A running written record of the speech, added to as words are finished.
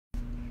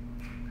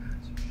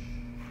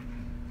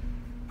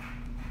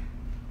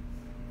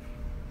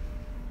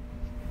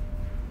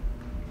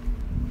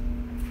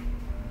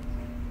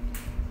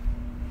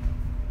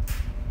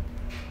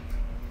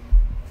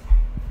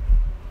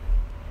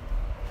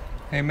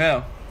Hey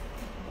Mel,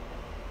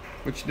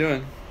 what you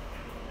doing?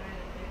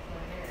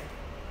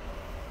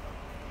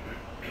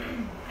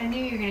 I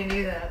knew you were going to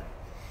do that.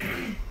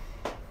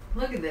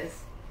 Look at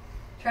this.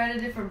 Tried a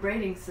different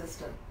braiding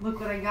system. Look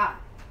what I got.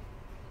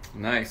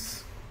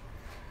 Nice.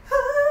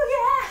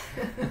 Oh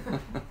yeah!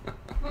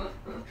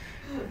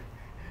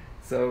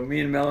 So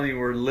me and Melanie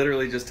were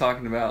literally just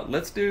talking about,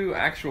 let's do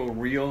actual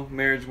real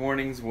marriage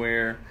mornings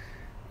where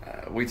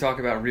we talk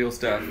about real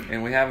stuff,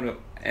 and we have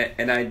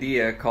an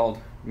idea called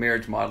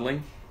marriage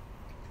modeling.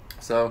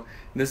 So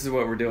this is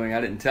what we're doing. I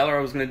didn't tell her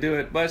I was going to do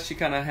it, but she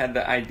kind of had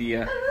the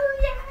idea. Oh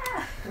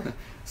yeah!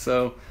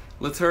 So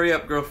let's hurry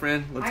up,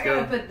 girlfriend. Let's go. I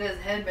gotta put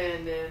this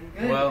headband in.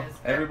 Goodness. Well,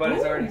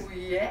 everybody's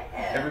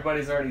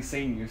yeah. already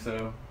seen you,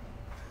 so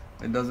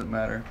it doesn't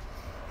matter.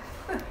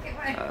 Look at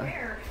my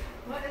hair.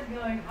 What is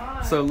going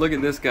on? So look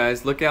at this,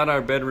 guys. Look out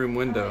our bedroom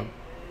window.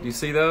 Do you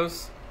see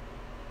those?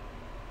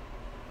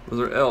 Those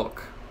are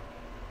elk.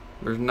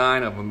 There's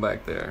 9 of them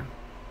back there.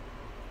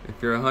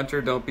 If you're a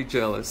hunter, don't be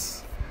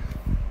jealous.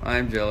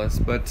 I'm jealous,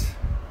 but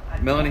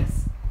Melanie,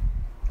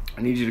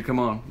 I need you to come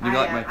on. You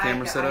like my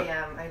camera setup? I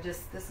am.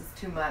 This is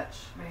too much.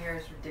 My hair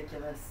is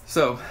ridiculous.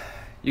 So,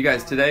 you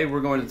guys, today we're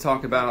going to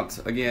talk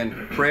about,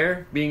 again,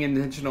 prayer, being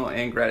intentional,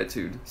 and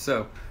gratitude.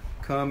 So,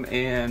 come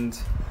and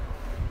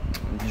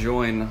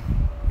join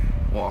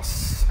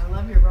us. I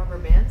love your rubber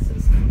band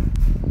system.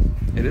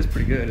 It is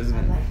pretty good, isn't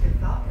it? I like your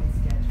thought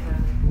sketch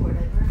around the board.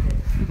 I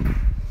learned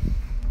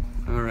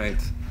it. All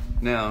right.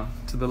 Now,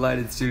 to the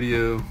lighted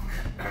studio.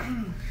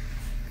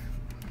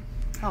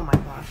 Oh my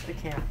gosh, I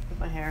can't with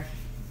my hair.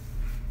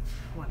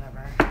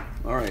 Whatever.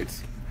 All right.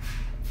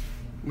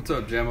 What's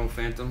up, Jamo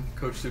Phantom?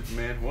 Coach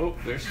Superman. Whoa,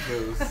 there she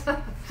goes. Do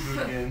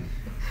it again.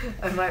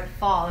 I might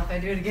fall if I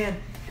do it again.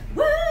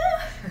 Woo!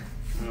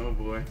 Oh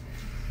boy.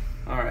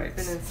 All right.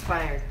 Been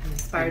inspired. I'm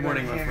inspired. Good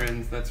morning, by my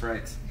friends. That's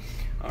right.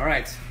 All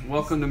right.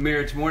 Welcome to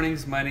Marriage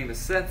Mornings. My name is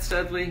Seth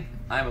Studley.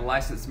 I'm a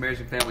licensed marriage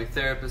and family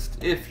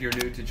therapist. If you're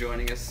new to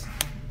joining us,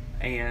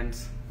 and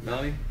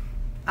Melanie,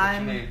 what's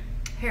your name?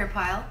 Hair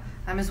Pile.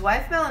 I'm his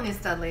wife, Melanie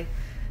Studley,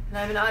 and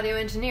I'm an audio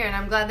engineer, and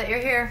I'm glad that you're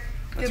here.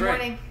 That's Good right.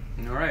 morning.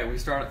 All right. We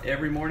start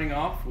every morning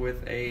off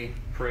with a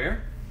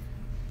prayer,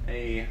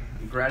 a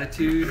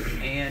gratitude,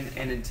 and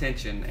an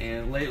intention.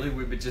 And lately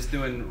we've been just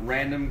doing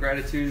random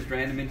gratitudes,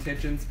 random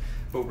intentions,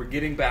 but we're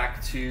getting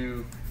back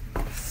to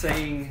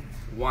saying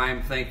why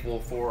I'm thankful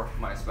for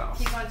my spouse.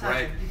 Keep on talking.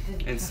 Right?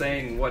 And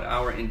saying what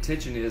our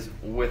intention is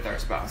with our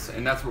spouse.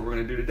 And that's what we're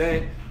going to do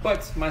today.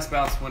 But my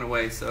spouse went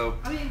away, so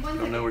I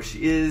don't know where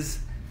she is.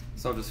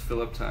 So I'll just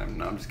fill up time.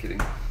 No, I'm just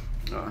kidding.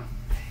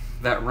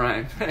 That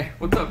rhymed. Hey,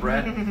 what's up,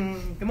 Brad?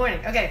 Good morning.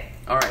 Okay.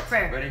 All right.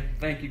 Prayer. Ready?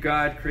 Thank you,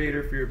 God,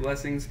 Creator, for your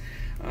blessings.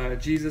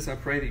 Jesus, I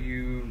pray that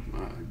you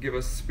give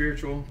us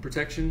spiritual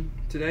protection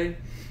today,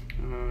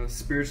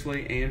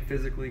 spiritually and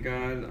physically,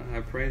 God. I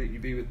pray that you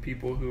be with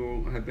people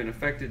who have been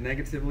affected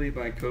negatively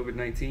by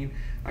COVID-19.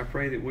 I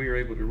pray that we are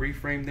able to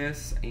reframe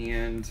this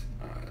and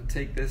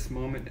take this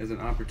moment as an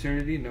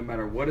opportunity, no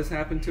matter what has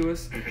happened to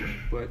us,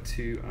 but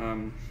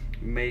to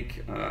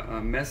make a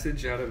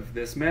message out of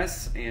this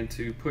mess and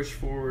to push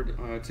forward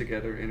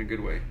together in a good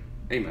way.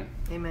 Amen.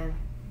 Amen.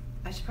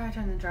 I should probably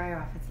turn the dryer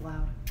off. It's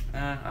loud.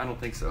 I don't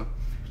think so.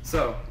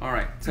 So, all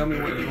right. Tell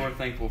me what you are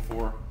thankful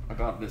for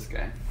about this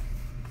guy.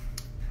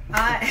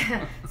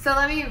 So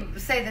let me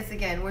say this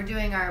again. We're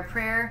doing our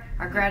prayer,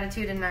 our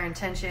gratitude, and our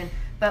intention.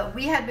 But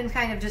we had been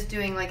kind of just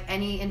doing like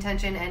any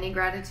intention, any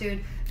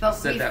gratitude. But I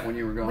said that when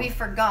you were gone. We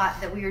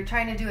forgot that we were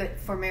trying to do it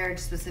for marriage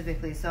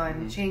specifically. So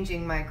I'm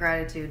changing my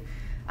gratitude.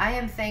 I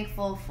am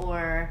thankful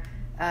for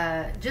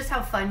just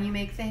how fun you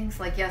make things.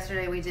 Like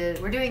yesterday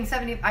I'm doing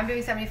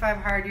 75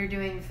 hard, you're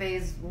doing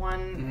phase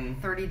 1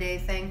 30-day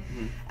thing.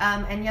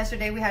 And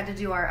yesterday we had to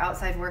do our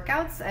outside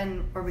workouts,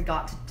 or we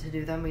got to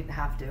do them, we didn't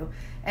have to.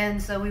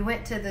 And so we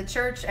went to the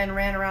church and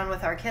ran around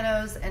with our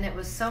kiddos, and it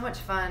was so much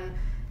fun.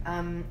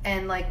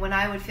 And like when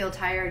I would feel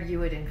tired, you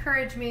would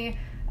encourage me,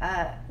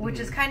 which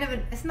is kind of,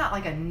 it's not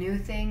like a new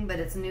thing, but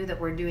it's new that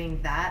we're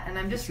doing that. And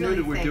I'm just really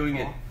thankful. It's new that we're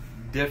doing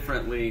it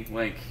differently,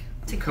 like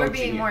we're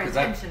being more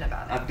intentional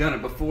about it. I've done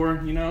it before,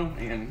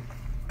 and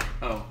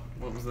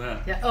what was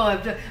that? Yeah. Oh,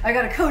 I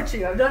gotta coach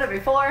you. I've done it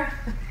before.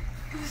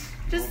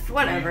 Just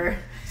whatever.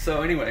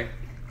 So anyway,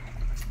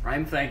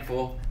 I'm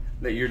thankful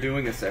that you're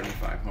doing a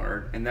 75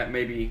 hard, and that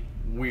may be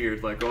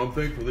weird. Like, I'm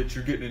thankful that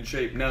you're getting in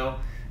shape. No,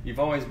 you've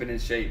always been in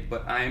shape,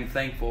 but I am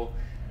thankful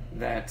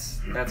that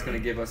that's going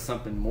to give us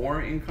something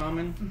more in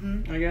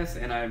common, I guess.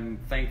 And I'm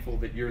thankful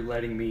that you're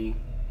letting me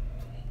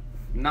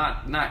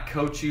not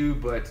coach you,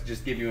 but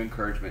just give you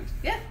encouragement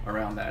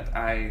around that.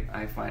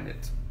 I find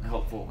it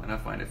helpful, and I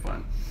find it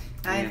fun.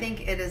 I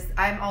think it is.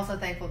 I'm also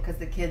thankful because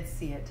the kids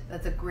see it.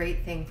 That's a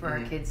great thing for our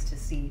kids to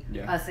see,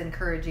 us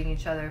encouraging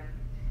each other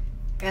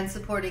and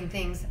supporting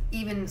things,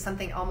 even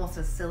something almost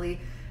as silly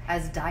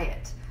as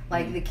diet.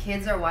 Like the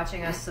kids are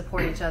watching us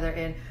support each other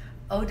in,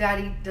 oh,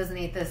 daddy doesn't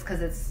eat this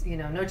because it's,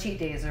 no cheat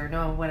days or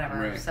no whatever.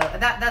 Right. So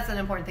that's an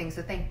important thing.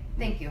 So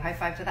thank you. High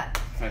five to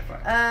that. High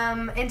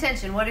five.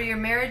 Intention. What are your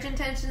marriage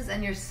intentions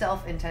and your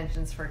self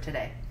intentions for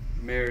today?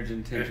 marriage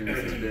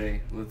intentions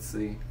today. Let's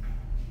see.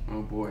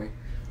 Oh boy.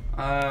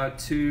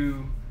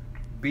 To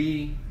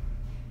be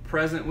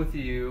present with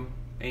you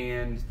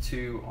and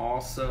to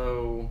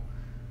also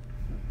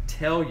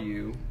tell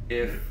you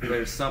if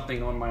there's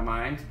something on my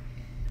mind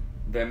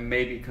that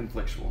may be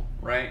conflictual,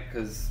 right?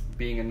 Because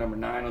being a number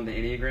 9 on the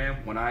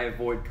Enneagram, when I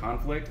avoid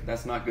conflict,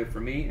 that's not good for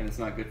me and it's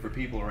not good for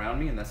people around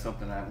me, and that's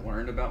something that I've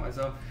learned about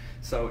myself.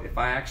 So if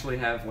I actually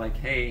have like,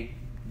 hey,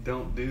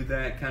 don't do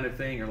that kind of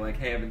thing, or like,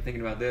 hey, I've been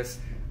thinking about this,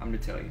 I'm going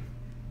to tell you.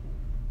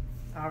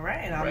 All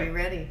right, I'll be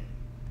ready.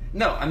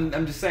 No,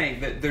 I'm just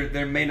saying that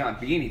there may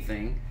not be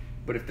anything,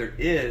 but if there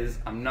is,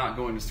 I'm not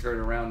going to skirt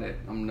around it.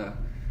 I'm going to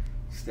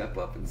step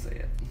up and say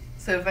it.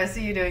 So if I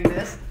see you doing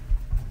this,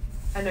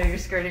 I know you're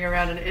skirting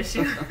around an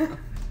issue.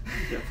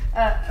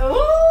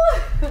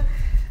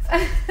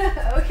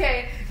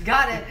 Okay,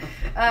 got it.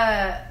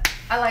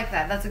 I like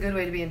that. That's a good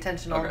way to be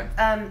intentional.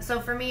 Okay. So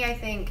for me, I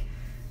think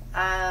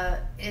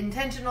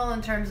intentional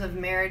in terms of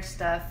marriage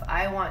stuff,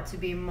 I want to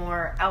be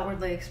more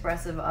outwardly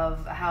expressive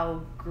of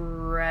how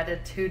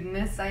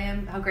gratitudinous I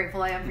am, how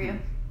grateful I am for you.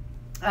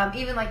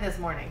 Even like this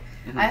morning,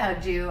 I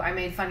hugged you, I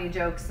made funny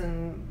jokes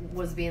and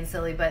was being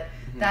silly, but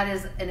that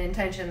is an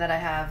intention that I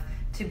have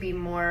to be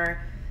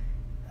more,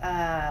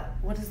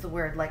 what is the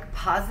word, like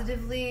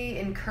positively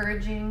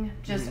encouraging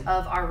just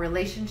of our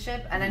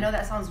relationship. And I know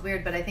that sounds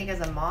weird, but I think as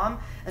a mom,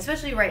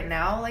 especially right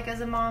now, like as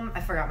a mom,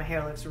 I forgot my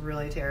hair looks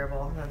really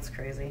terrible. That's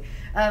crazy.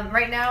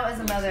 Right now as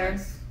a mother,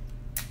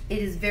 it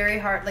is very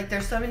hard. Like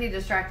there's so many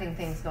distracting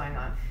things going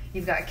on.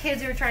 You've got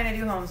kids who are trying to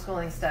do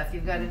homeschooling stuff.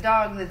 You've got a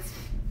dog that's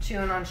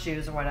chewing on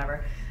shoes or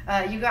whatever.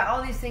 You got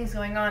all these things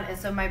going on, and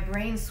so my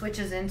brain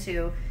switches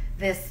into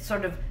this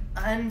sort of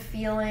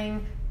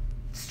unfeeling,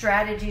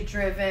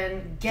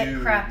 strategy-driven, get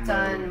crap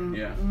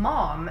done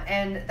mom,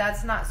 and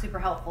that's not super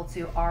helpful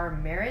to our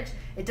marriage.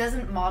 It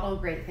doesn't model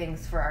great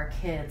things for our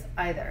kids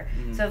either.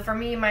 So for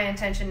me, my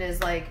intention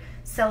is like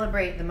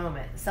celebrate the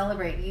moment,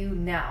 celebrate you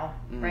now,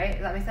 right?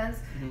 Does that make sense?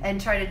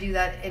 And try to do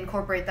that,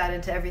 incorporate that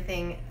into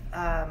everything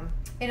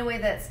in a way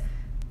that's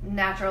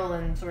natural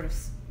and sort of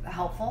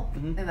helpful,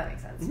 if that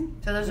makes sense.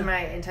 So those are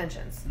my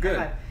intentions. Good.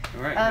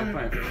 All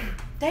right.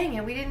 Dang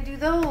it, we didn't do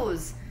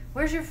those.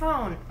 Where's your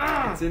phone?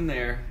 It's in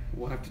there.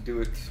 We'll have to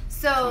do it.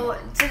 So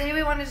today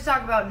we wanted to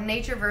talk about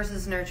nature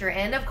versus nurture,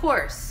 and of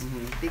course,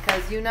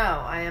 because you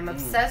know I am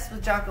obsessed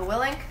with Jocko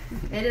Willink.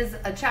 It is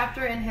a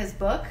chapter in his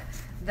book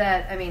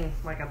that, I mean,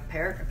 like a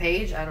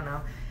page, I don't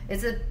know.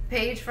 It's a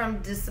page from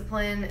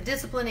Discipline.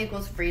 Discipline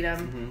equals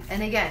freedom.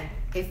 And again,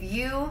 if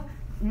you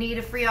need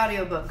a free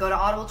audiobook, go to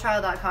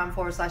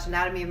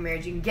audibletrial.com/anatomy of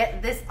marriage. You can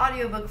get this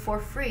audiobook for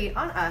free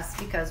on us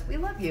because we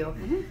love you.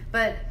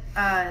 But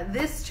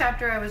this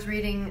chapter I was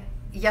reading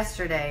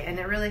yesterday, and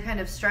it really kind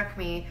of struck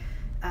me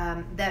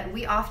that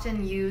we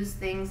often use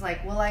things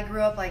like, well, I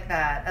grew up like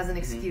that as an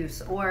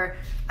excuse, or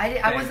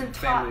I wasn't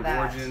taught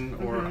that. Family of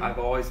origin, or I've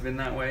always been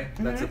that way.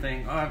 That's a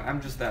thing. Oh, I'm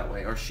just that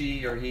way. Or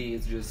she or he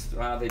is just,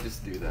 they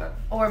just do that.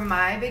 Or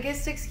my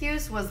biggest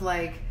excuse was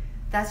like,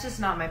 that's just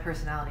not my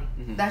personality.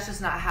 That's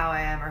just not how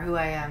I am or who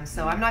I am,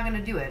 so I'm not going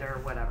to do it or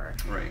whatever.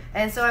 Right.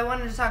 And so I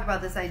wanted to talk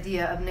about this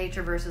idea of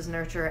nature versus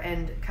nurture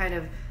and kind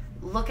of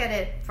look at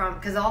it from,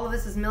 because all of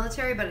this is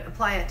military, but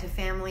apply it to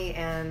family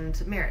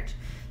and marriage.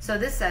 So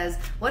this says,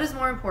 what is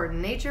more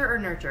important, nature or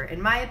nurture?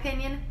 In my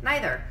opinion,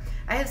 neither.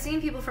 I have seen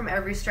people from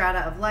every strata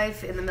of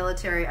life. In the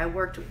military, I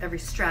worked with every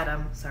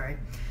stratum,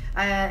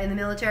 in the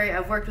military,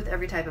 I've worked with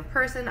every type of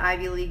person: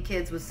 Ivy League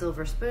kids with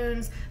silver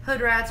spoons, hood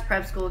rats,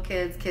 prep school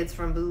kids, kids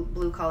from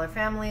blue-collar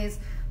families,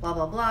 blah,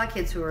 blah, blah,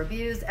 kids who were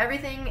abused,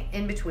 everything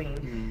in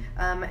between.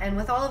 And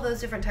with all of those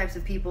different types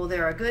of people,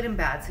 there are good and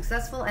bad,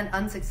 successful and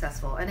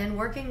unsuccessful. And in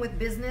working with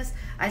business,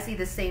 I see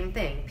the same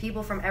thing: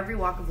 people from every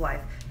walk of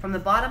life, from the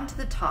bottom to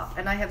the top,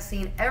 and I have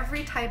seen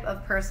every type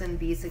of person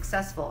be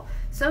successful.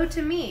 So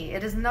to me,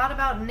 it is not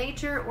about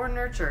nature or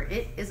nurture,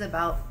 it is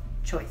about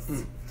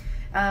choice.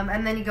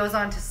 And then he goes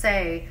on to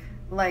say,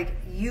 like,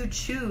 you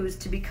choose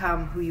to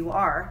become who you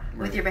are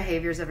with your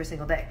behaviors every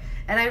single day.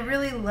 And I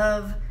really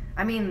love,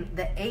 I mean,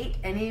 the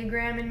 8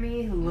 Enneagram in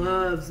me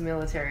loves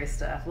military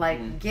stuff.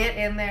 Like, get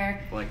in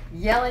there, like,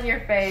 yell in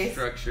your face,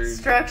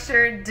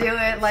 structured, do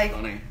it. Like,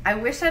 funny. I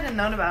wish I'd have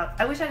known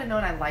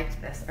I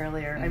liked this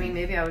earlier. I mean,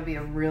 maybe I would be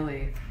a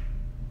really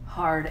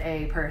hard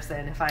A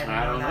person if I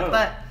had known that.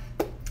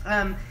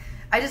 But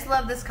I just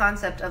love this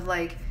concept of,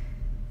 like,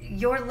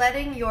 you're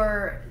letting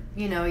your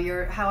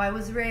how I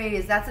was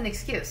raised, that's an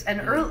excuse.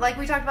 And like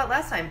we talked about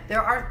last time,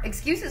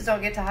 excuses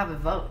don't get to have a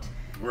vote.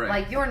 Right.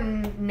 Like, your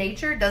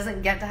nature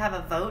doesn't get to have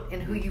a vote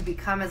in who you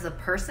become as a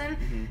person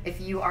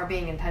if you are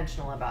being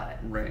intentional about it.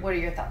 Right. What are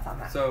your thoughts on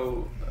that?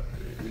 So,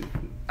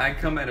 I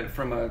come at it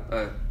from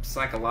a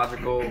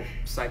psychological,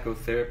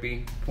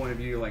 psychotherapy point of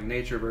view, like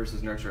nature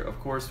versus nurture. Of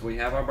course, we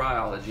have our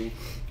biology.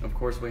 Of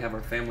course, we have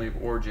our family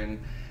of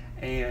origin.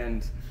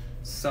 And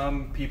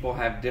some people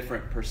have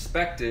different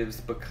perspectives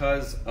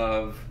because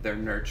of their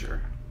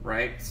nurture,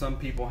 right? Some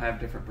people have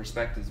different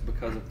perspectives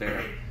because of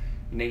their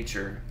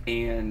nature.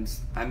 And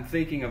I'm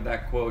thinking of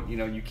that quote,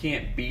 you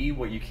can't be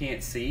what you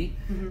can't see.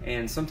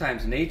 And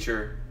sometimes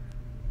nature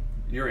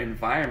your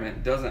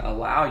environment doesn't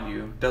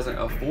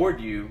afford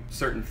you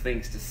certain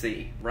things to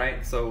see,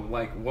 right? So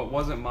like what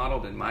wasn't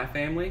modeled in my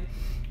family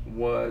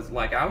was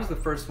like I was the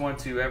first one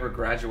to ever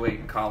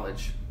graduate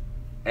college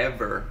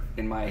ever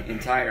in my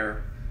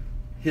entire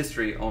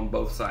history on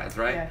both sides,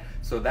 right? Yeah.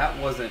 So that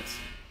wasn't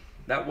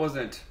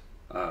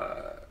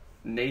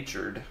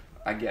natured.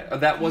 I get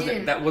that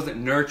wasn't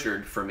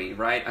nurtured for me,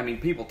 right? I mean,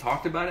 people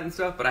talked about it and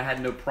stuff, but I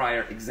had no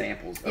prior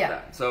examples of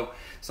that. So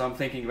I'm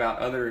thinking about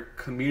other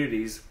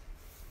communities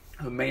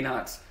who may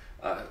not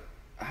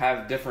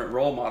have different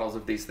role models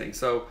of these things.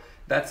 So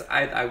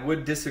I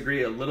would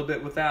disagree a little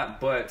bit with that,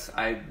 but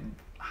I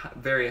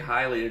very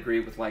highly agree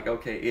with like,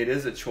 okay, it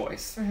is a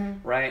choice,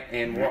 right?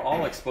 And we're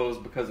all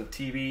exposed because of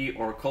TV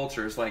or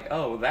cultures like,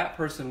 oh, that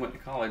person went to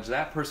college,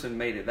 that person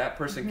made it, that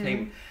person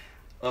came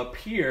up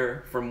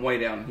here from way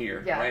down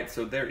here, right?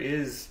 So there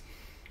is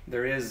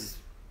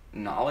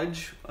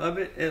knowledge of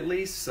it at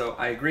least. So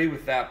I agree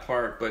with that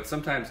part, but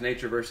sometimes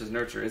nature versus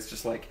nurture, it's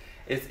just like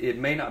it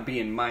may not be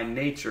in my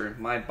nature,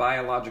 my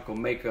biological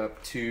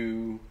makeup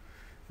to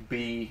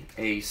be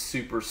a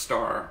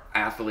superstar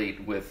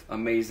athlete with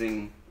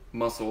amazing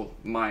muscle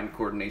mind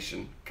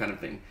coordination kind of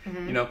thing,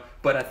 you know,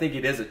 but I think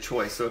it is a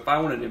choice. So if I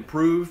wanted to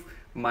improve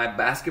my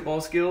basketball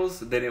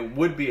skills, then it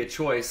would be a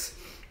choice.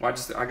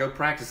 I go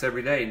practice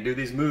every day and do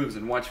these moves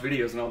and watch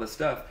videos and all this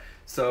stuff.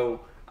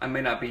 So I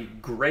may not be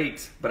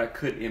great, but I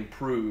could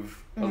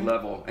improve a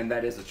level, and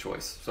that is a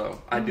choice.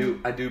 So I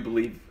do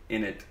believe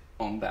in it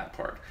on that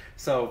part.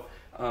 So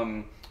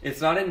it's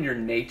not in your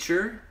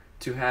nature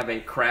to have a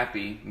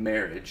crappy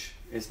marriage.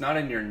 It's not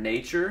in your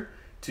nature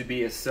to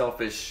be a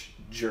selfish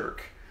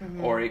jerk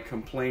or a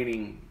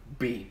complaining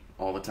bee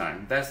all the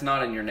time. That's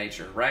not in your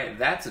nature, right?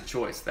 That's a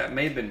choice. That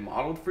may have been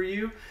modeled for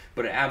you,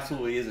 but it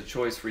absolutely is a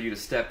choice for you to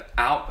step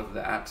out of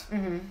that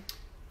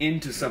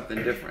into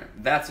something different.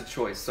 That's a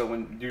choice. So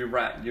when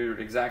you're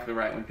exactly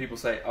right. When people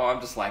say, oh,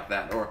 I'm just like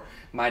that, or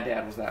my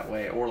dad was that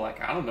way, or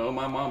like, I don't know,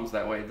 my mom was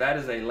that way. That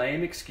is a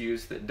lame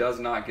excuse that does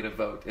not get a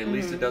vote. At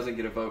least it doesn't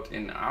get a vote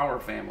in our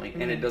family,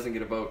 and it doesn't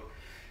get a vote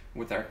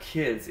with our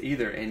kids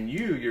either. And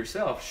you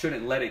yourself should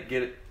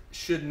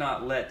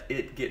not let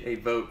it get a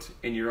vote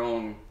in your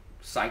own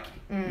psyche.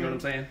 You know what I'm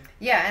saying?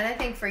 Yeah, and I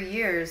think for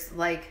years,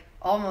 like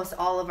almost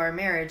all of our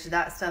marriage,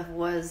 that stuff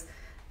was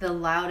the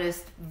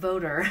loudest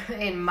voter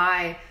in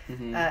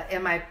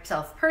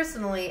myself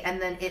personally, and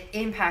then it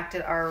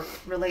impacted our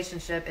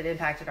relationship, it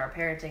impacted our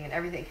parenting and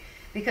everything.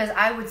 Because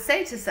I would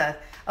say to Seth,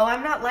 oh,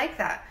 I'm not like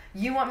that.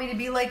 You want me to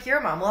be like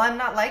your mom. Well, I'm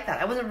not like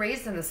that. I wasn't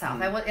raised in the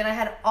South. And I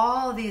had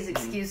all these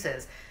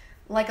excuses.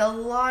 Like a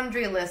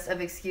laundry list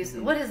of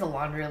excuses. What is a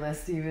laundry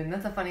list even?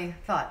 That's a funny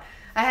thought.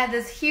 I had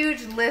this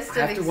huge list of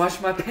I have to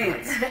wash my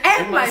pants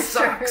and my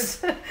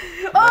socks.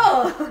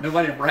 Oh!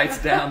 Nobody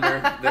writes down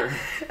their...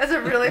 That's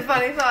a really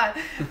funny thought.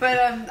 But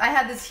I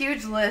had this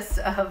huge list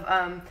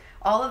of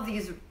all of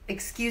these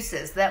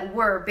excuses that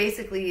were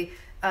basically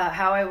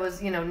how I was,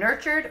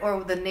 nurtured,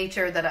 or the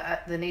nature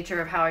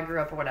of how I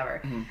grew up or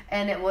whatever.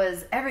 And it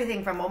was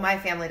everything from, my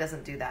family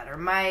doesn't do that, or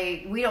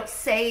we don't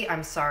say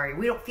I'm sorry.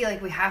 We don't feel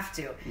like we have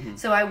to.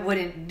 So I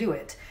wouldn't do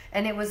it.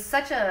 And it was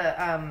such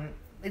a...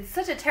 it's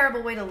such a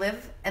terrible way to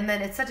live, and then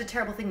it's such a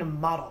terrible thing to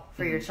model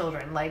for your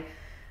children. Like,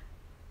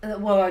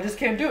 well, I just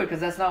can't do it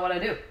because that's not what I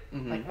do.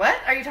 Like, what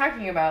are you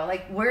talking about?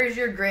 Like, where's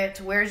your grit?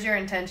 Where's your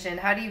intention?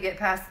 How do you get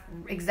past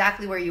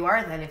exactly where you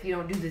are then if you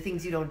don't do the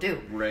things you don't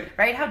do?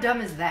 Right? How dumb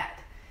is that?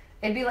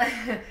 It'd be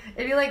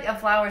like a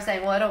flower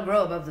saying, well, I don't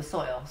grow above the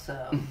soil,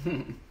 so,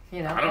 then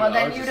you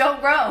don't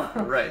grow.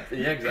 Right.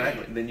 Yeah,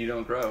 exactly. Then you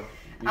don't grow.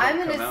 I'm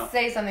going to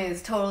say something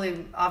that's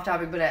totally off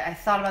topic, but I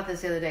thought about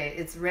this the other day.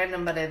 It's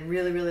random, but I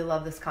really, really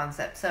love this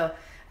concept. So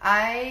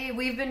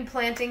we've been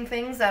planting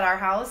things at our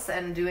house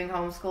and doing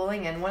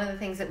homeschooling, and one of the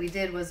things that we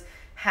did was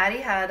Hattie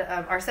had,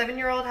 our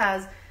 7-year-old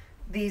has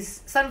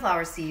these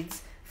sunflower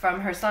seeds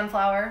from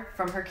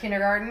her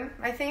kindergarten,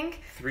 I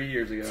think. 3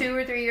 years ago. 2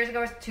 or 3 years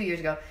ago, or 2 years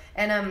ago.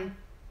 And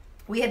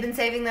we had been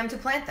saving them to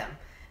plant them.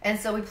 And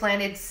so we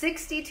planted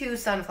 62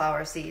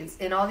 sunflower seeds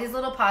in all these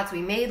little pots.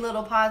 We made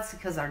little pots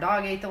because our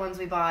dog ate the ones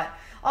we bought.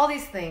 All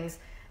these things.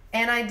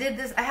 And I had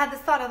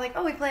this thought. I was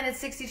like, we planted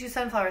 62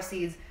 sunflower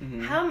seeds.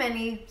 How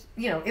many,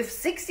 if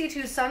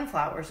 62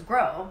 sunflowers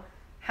grow,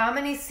 how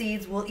many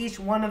seeds will each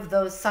one of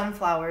those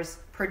sunflowers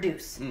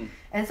produce?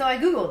 And so I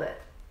Googled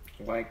it.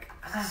 Like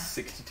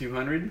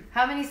 6,200?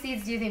 How many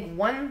seeds do you think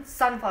one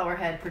sunflower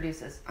head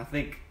produces? I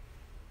think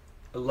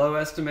a low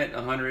estimate,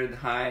 100,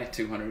 high,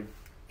 200.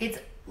 It's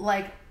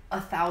like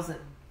 1,000.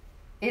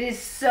 It is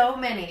so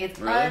many. It's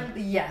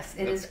really? Yes,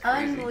 it That's is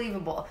crazy.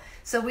 Unbelievable.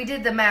 So we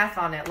did the math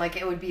on it. Like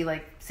it would be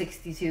like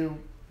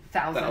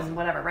 62,000,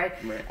 whatever, right?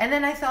 And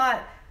then I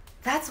thought,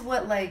 that's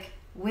what like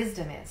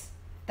wisdom is.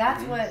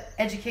 That's what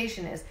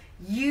education is.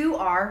 You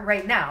are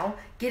right now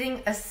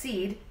getting a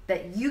seed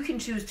that you can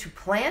choose to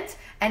plant,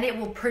 and it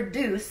will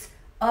produce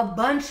a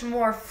bunch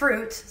more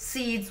fruit,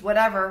 seeds,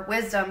 whatever,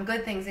 wisdom,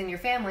 good things in your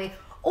family,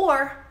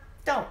 or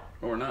don't.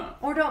 Or not.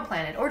 Or don't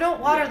plant it. Or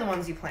don't water the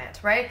ones you plant,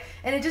 right?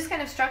 And it just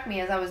kind of struck me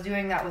as I was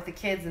doing that with the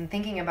kids and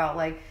thinking about,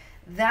 like,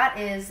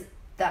 that's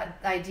that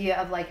idea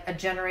of like a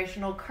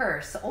generational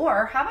curse,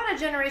 or how about a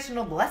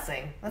generational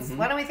blessing?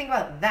 Why don't we think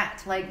about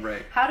that? Like,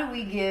 how do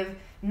we give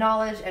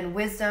knowledge and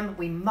wisdom?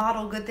 We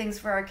model good things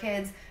for our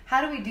kids.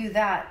 How do we do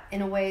that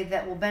in a way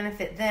that will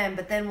benefit them,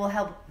 but then will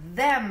help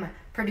them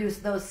produce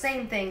those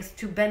same things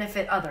to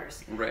benefit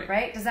others?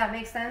 Right? Does that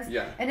make sense?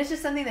 Yeah. And it's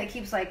just something that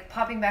keeps like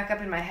popping back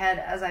up in my head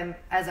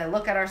as I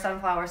look at our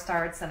sunflower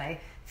starts and I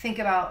think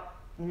about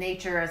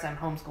nature as I'm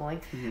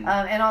homeschooling,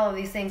 and all of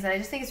these things. And I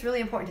just think it's really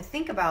important to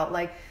think about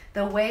like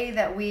the way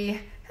that we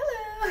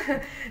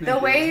the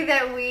way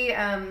that we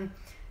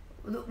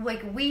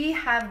like we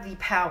have the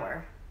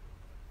power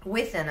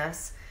within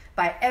us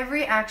by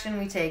every action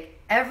we take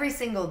every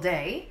single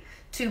day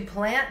to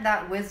plant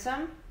that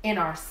wisdom in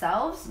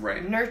ourselves,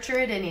 nurture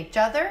it in each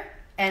other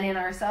and in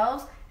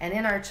ourselves and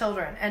in our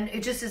children. And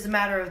it just is a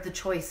matter of the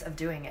choice of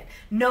doing it,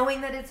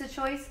 knowing that it's a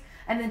choice,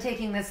 and then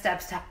taking the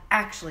steps to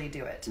actually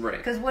do it.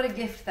 Because what a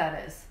gift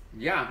that is.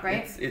 Yeah,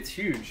 right? It's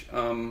huge.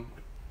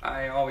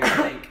 I always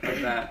think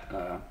of that.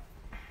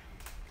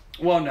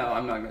 Well, no,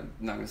 I'm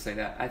not gonna say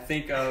that. I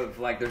think of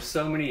like there's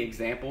so many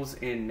examples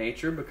in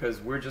nature because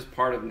we're just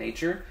part of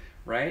nature,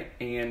 right?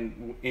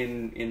 And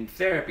in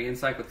therapy, in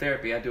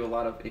psychotherapy, I do a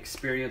lot of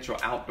experiential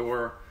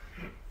outdoor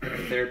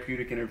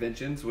therapeutic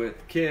interventions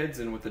with kids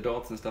and with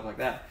adults and stuff like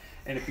that.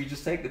 And if you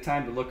just take the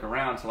time to look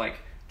around to like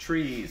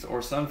trees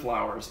or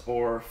sunflowers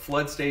or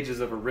flood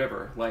stages of a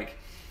river, like,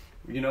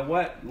 you know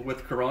what,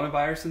 with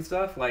coronavirus and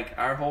stuff, like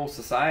our whole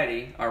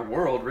society, our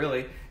world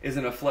really is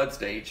in a flood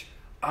stage.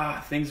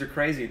 Things are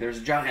crazy.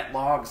 There's giant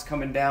logs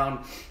coming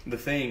down the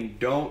thing.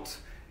 Don't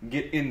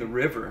get in the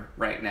river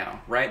right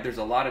now, right? There's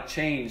a lot of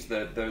change.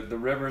 The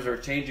rivers are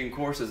changing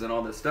courses and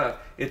all this stuff.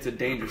 It's a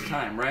dangerous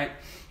time, right?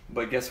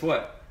 But guess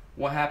what?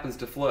 What happens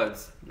to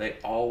floods? They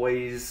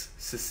always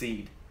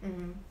secede.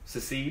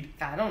 Secede?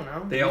 I don't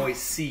know. They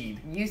always seed.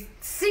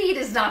 Seed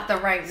is not the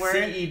right word.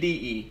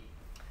 C-E-D-E.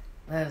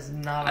 That is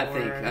not a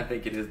word. I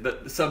think it is.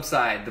 The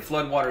subside. The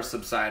flood waters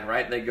subside,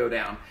 right? They go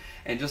down.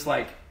 And just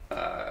like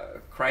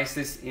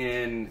crisis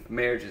in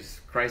marriages,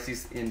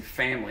 crises in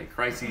family,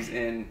 crises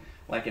in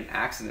like an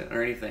accident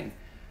or anything.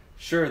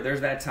 Sure,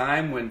 there's that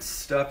time when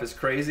stuff is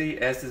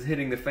crazy, S is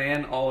hitting the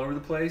fan all over the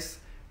place,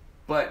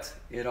 but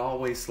it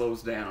always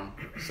slows down.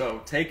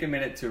 So take a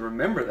minute to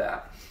remember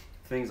that.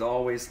 Things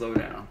always slow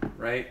down,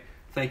 right?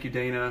 Thank you,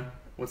 Dana.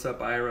 What's up,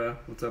 Ira?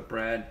 What's up,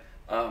 Brad?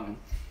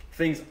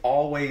 Things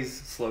always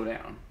slow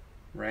down,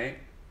 right?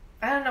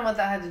 I don't know what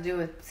that had to do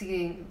with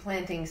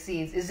planting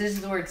seeds. Is this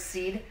the word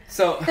seed?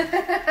 So,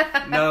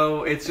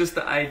 no, it's just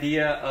the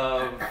idea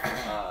of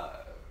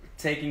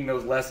taking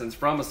those lessons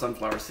from a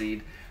sunflower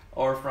seed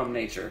or from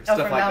nature, stuff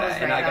like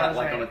that. And I got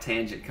like on a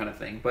tangent kind of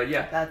thing. But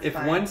yeah,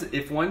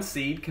 if one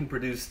seed can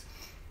produce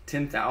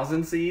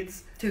 10,000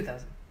 seeds,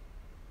 2,000.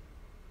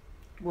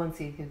 One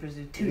seed can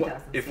produce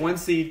 2,000. If one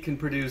seed can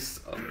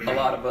produce a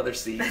lot of other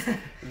seeds,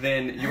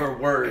 then your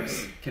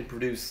words can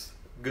produce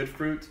good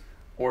fruit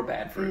or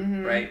bad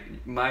fruit, right?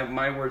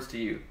 My words to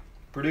you: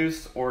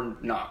 produce or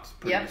not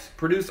produce.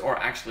 Produce or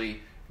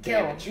actually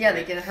damage. Kill. Yeah,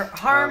 right? They can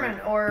harm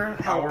or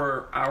help.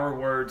 Our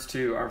words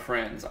to our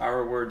friends,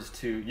 our words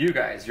to you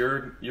guys,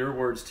 your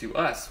words to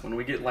us. When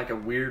we get like a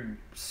weird,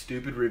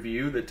 stupid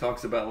review that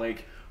talks about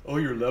like, oh,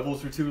 your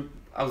levels are too,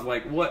 I was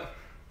like,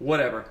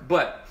 whatever.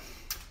 But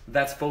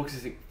that's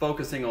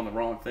focusing on the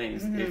wrong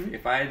things.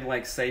 If I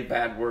like say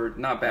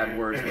not bad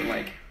words, but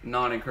like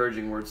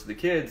non-encouraging words to the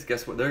kids,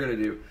 guess what they're gonna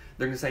do?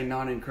 They're gonna say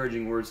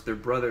non-encouraging words to their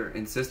brother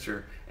and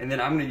sister, and then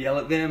I'm gonna yell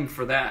at them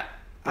for that.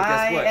 But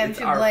guess what? It's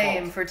to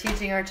blame for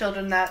teaching our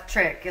children that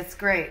trick. It's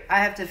great. I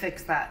have to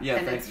fix that. Yeah,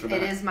 and thanks for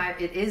that.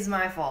 It is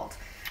my fault.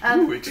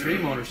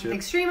 Extreme ownership.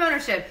 Extreme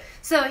ownership.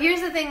 So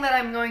here's the thing that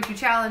I'm going to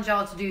challenge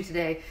y'all to do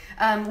today.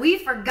 We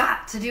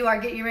forgot to do our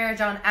Get Your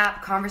Marriage On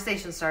app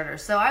conversation starter.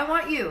 So I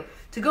want you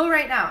to go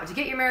right now to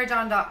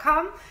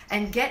getyourmarriageon.com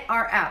and get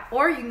our app.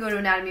 Or you can go to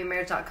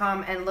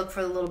anatomyofmarriage.com and look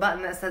for the little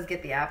button that says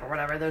get the app or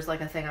whatever. There's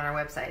like a thing on our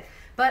website.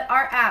 But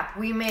our app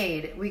we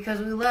made because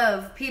we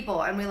love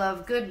people and we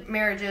love good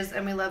marriages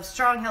and we love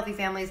strong, healthy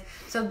families.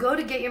 So go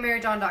to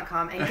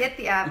getyourmarriageon.com and get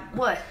the app.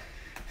 What?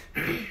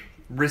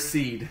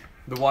 Recede.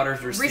 The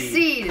waters recede.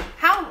 Recede.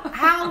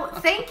 How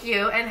thank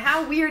you. And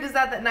how weird is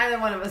that neither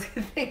one of us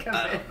could think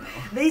of it?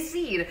 They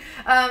seed.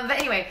 But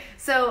anyway,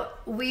 so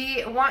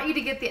we want you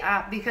to get the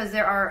app because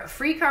there are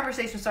free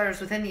conversation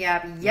starters within the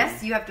app.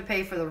 Yes, you have to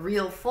pay for the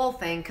real full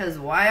thing because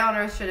why on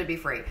earth should it be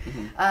free?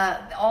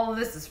 All of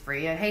this is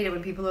free. I hate it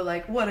when people are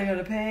like, what, I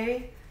gotta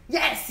pay?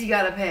 Yes, you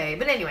gotta pay.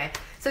 But anyway,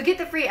 so get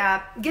the free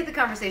app, get the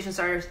conversation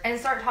starters, and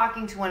start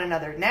talking to one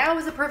another. Now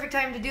is the perfect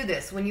time to do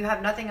this when you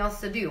have nothing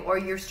else to do or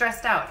you're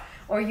stressed out.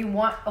 Or you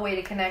want a way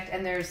to connect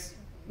and there's,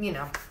 you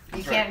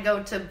can't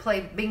go to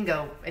play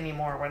bingo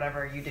anymore,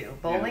 whatever you do.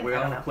 Bowling?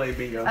 Yeah, we all play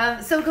bingo.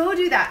 So go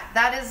do that.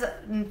 That is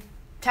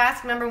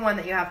task number one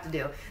that you have to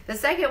do. The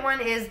second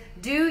one is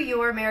do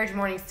your marriage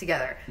mornings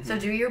together. So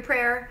do your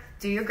prayer,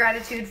 do your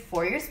gratitude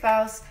for your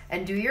spouse,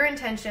 and do your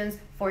intentions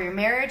for your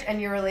marriage and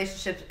your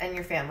relationships and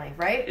your family,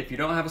 right? If you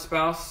don't have a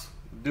spouse,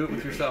 do it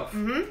with yourself.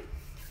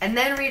 And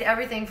then read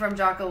everything from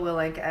Jocko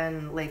Willink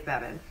and Leif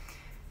Babin.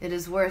 It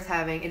is worth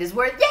having. It is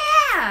worth...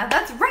 Yeah!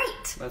 That's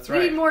right! That's We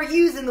right. need more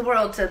yous in the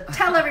world to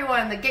tell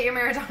everyone that Get Your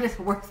Marriage On is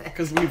worth it.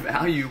 Because we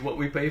value what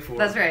we pay for.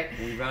 That's right.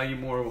 We value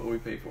more what we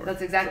pay for.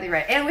 That's exactly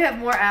right. And we have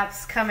more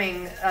apps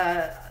coming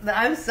that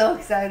I'm so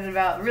excited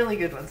about. Really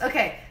good ones.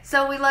 Okay,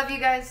 so we love you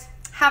guys.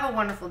 Have a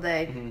wonderful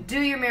day. Mm-hmm. Do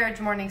your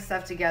marriage morning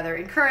stuff together.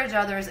 Encourage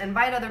others.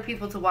 Invite other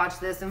people to watch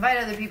this. Invite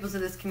other people to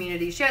this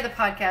community. Share the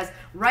podcast.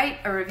 Write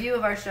a review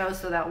of our show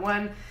so that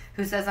one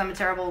who says I'm a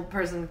terrible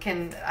person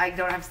I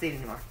don't have to say it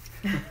anymore.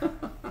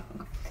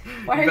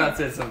 Why you about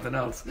said something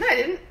else. No, I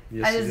didn't.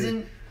 Yes, I just you did.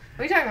 didn't. What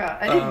are you talking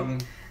about? I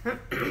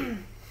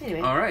didn't.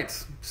 Anyway. All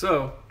right.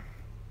 So,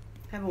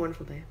 Have a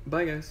wonderful day.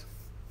 bye, guys.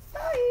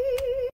 Bye.